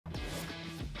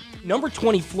Number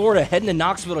 20, Florida, heading to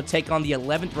Knoxville to take on the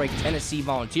 11th-ranked Tennessee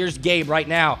Volunteers. Gabe, right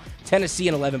now, Tennessee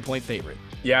an 11-point favorite.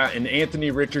 Yeah, and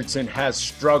Anthony Richardson has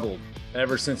struggled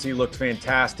ever since he looked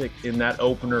fantastic in that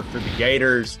opener for the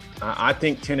Gators. I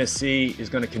think Tennessee is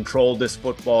going to control this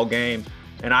football game,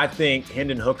 and I think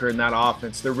Hendon Hooker in that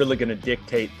offense, they're really going to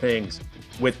dictate things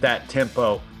with that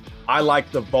tempo. I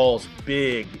like the Vols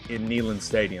big in Neyland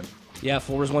Stadium. Yeah,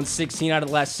 Florida's won 16 out of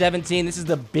the last 17. This is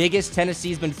the biggest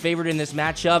Tennessee's been favored in this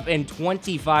matchup in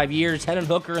 25 years. Hendon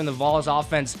Hooker and the Vols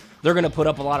offense, they're going to put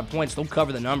up a lot of points. They'll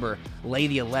cover the number, lay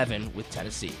the 11 with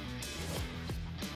Tennessee.